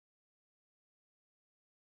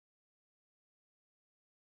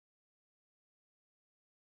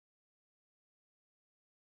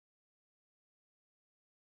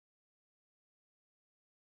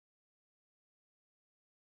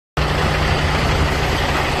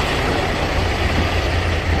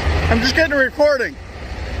I'm just getting a recording.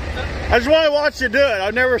 I just want to watch you do it.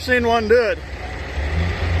 I've never seen one do it.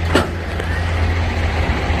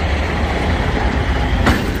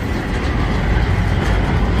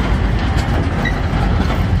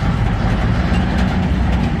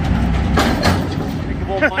 Think of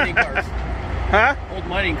old mining cars. Huh? Old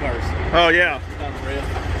mining cars. Oh, yeah. Down the rail.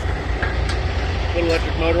 Little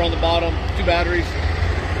electric motor on the bottom, 2 batteries.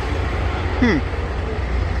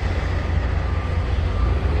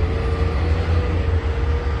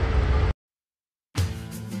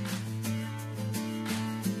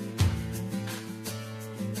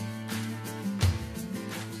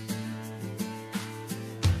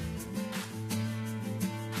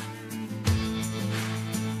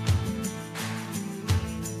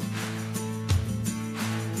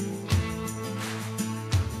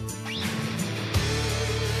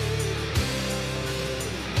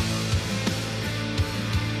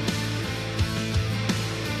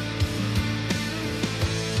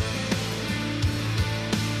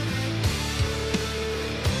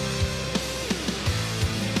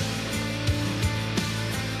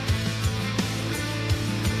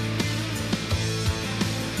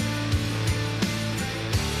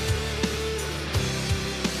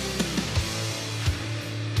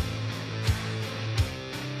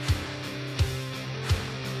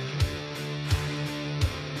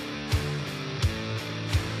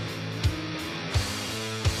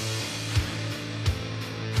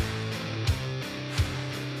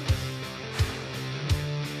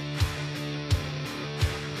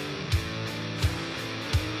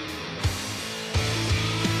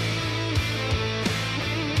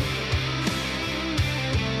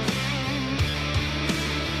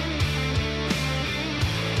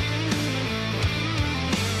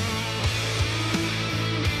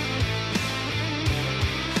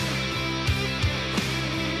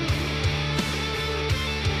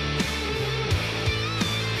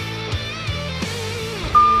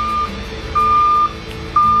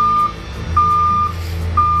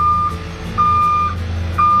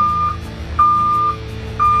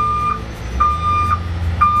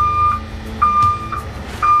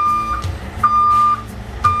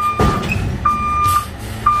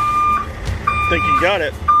 Think you got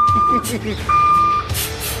it. These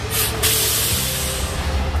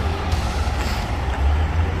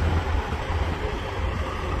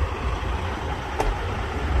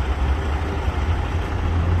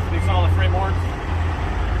all the frame horns.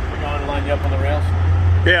 We're going to line you up on the rails.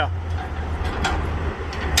 Yeah.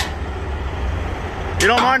 You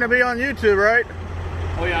don't mind to be on YouTube, right?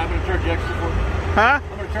 Oh yeah, I'm going to charge you extra for it. Huh?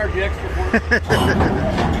 I'm going to charge you extra for it.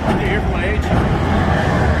 You're here for my age.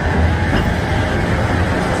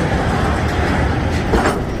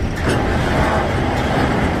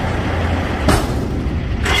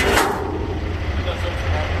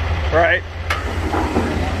 Right.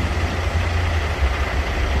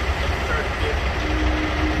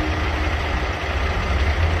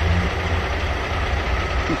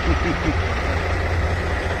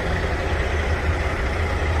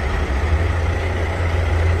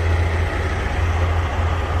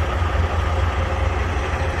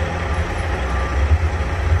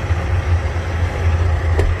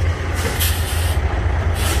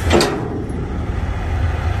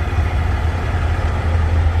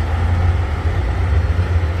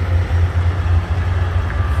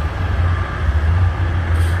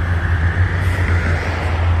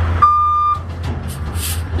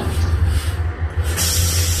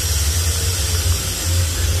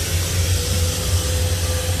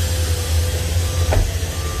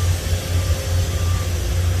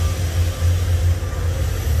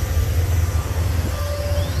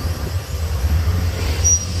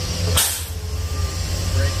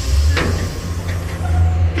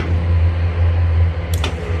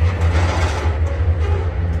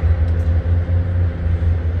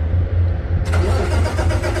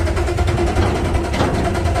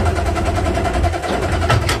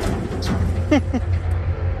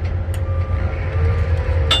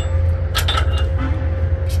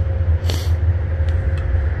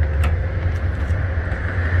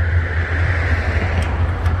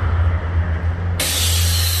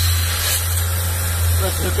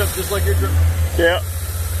 Hook up just like your truck. Yeah.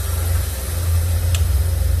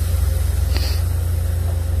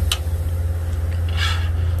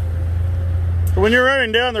 When you're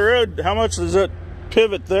running down the road, how much does it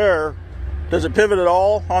pivot there? Does it pivot at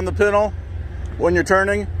all on the pintle when you're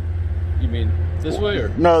turning? You mean this way or?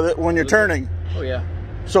 No, when you're turning. Oh yeah.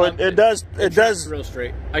 So it does. It does. Real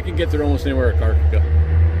straight. I can get there almost anywhere a car can go.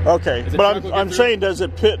 Okay, but I'm saying, does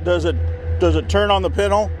it turn on the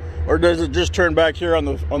pintle or does it just turn back here on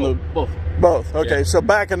the both? Both. Okay, Yeah. so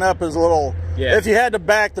backing up is a little. Yeah. If you had to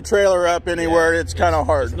back the trailer up anywhere, it's kind of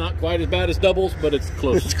hard. It's not quite as bad as doubles, but it's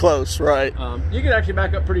close. It's close, right? You can actually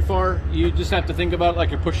back up pretty far. You just have to think about it like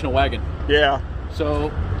you're pushing a wagon. Yeah. So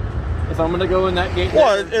if I'm going to go in that gate,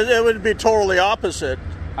 well, it would be totally opposite.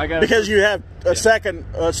 Because you have a second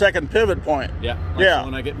pivot point. Yeah. Yeah.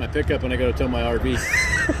 When I get my pickup and I go to tow my RV,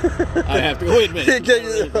 I have to go. Wait a minute.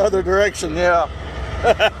 Get the other direction. Yeah.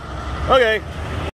 Okay.